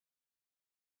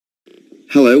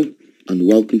Hello and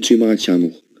welcome to my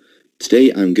channel.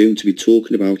 Today I'm going to be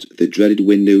talking about the dreaded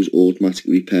Windows automatic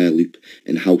repair loop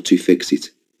and how to fix it.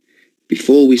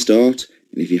 Before we start,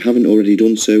 and if you haven't already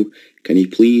done so, can you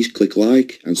please click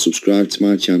like and subscribe to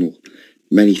my channel.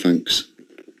 Many thanks.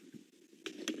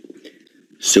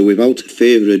 So without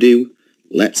further ado,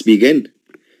 let's begin.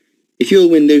 If your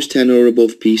Windows 10 or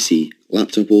above PC,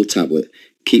 laptop or tablet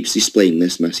keeps displaying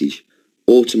this message,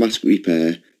 automatic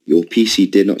repair, your PC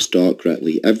did not start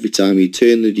correctly every time you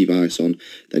turn the device on,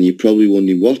 then you're probably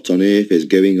wondering what on earth is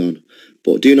going on.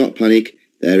 But do not panic,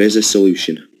 there is a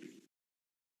solution.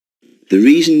 The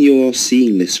reason you are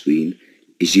seeing this screen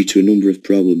is due to a number of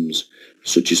problems,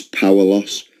 such as power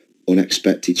loss,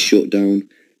 unexpected shutdown,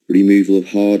 removal of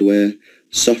hardware,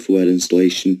 software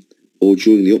installation, or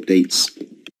during the updates.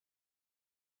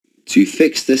 To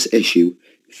fix this issue,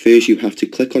 first you have to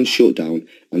click on shutdown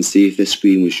and see if this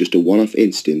screen was just a one-off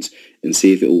incident and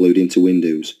see if it will load into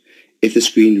Windows. If the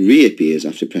screen reappears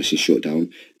after pressing shutdown,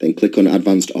 then click on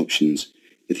advanced options.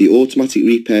 If the automatic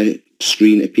repair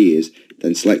screen appears,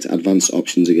 then select advanced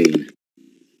options again.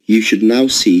 You should now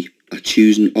see a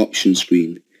choose an option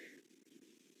screen.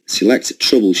 Select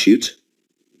troubleshoot,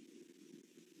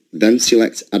 then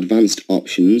select advanced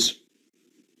options,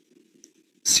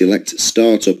 select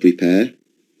startup repair.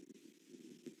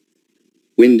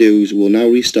 Windows will now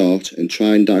restart and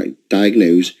try and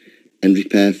diagnose and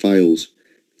repair files.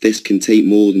 This can take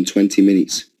more than 20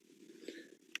 minutes.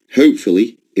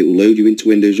 Hopefully, it will load you into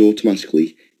Windows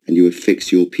automatically and you have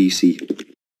fixed your PC.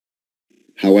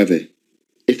 However,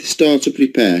 if the startup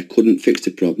repair couldn't fix the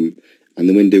problem and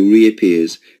the window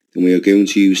reappears, then we are going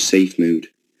to use safe mode.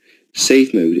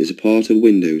 Safe mode is a part of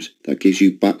Windows that gives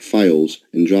you back files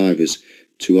and drivers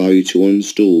to allow you to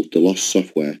uninstall the lost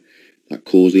software that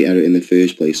caused the error in the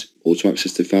first place, or to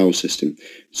access the file system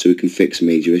so it can fix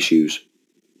major issues.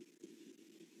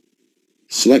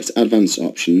 Select Advanced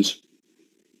Options,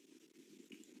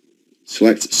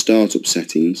 select Startup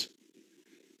Settings.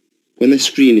 When the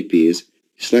screen appears,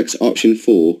 select option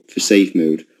 4 for Safe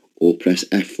Mode or press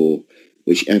F4,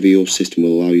 whichever your system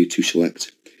will allow you to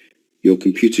select. Your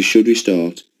computer should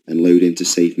restart and load into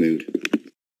Safe Mode.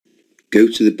 Go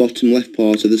to the bottom left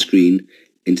part of the screen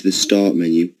into the Start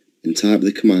menu and type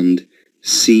the command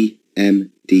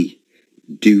CMD.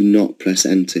 Do not press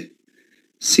enter.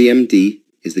 CMD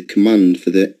is the command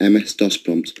for the MS-DOS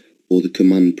prompt or the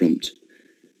command prompt.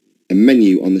 A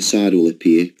menu on the side will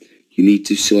appear. You need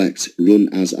to select Run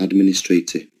as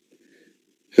Administrator.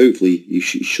 Hopefully you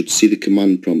should see the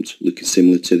command prompt looking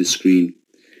similar to the screen.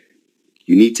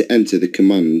 You need to enter the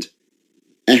command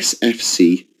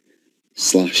sfc/scan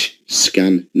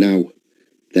now,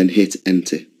 then hit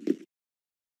enter.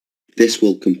 This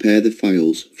will compare the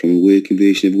files from a working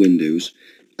version of Windows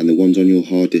and the ones on your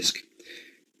hard disk.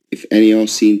 If any are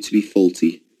seen to be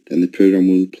faulty, then the program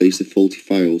will replace the faulty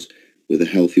files with the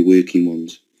healthy working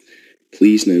ones.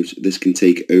 Please note this can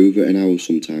take over an hour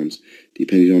sometimes,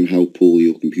 depending on how poor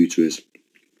your computer is.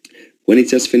 When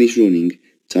it has finished running,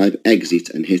 type exit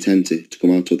and hit enter to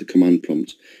come out of the command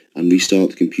prompt and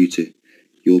restart the computer.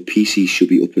 Your PC should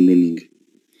be up and running.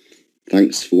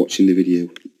 Thanks for watching the video.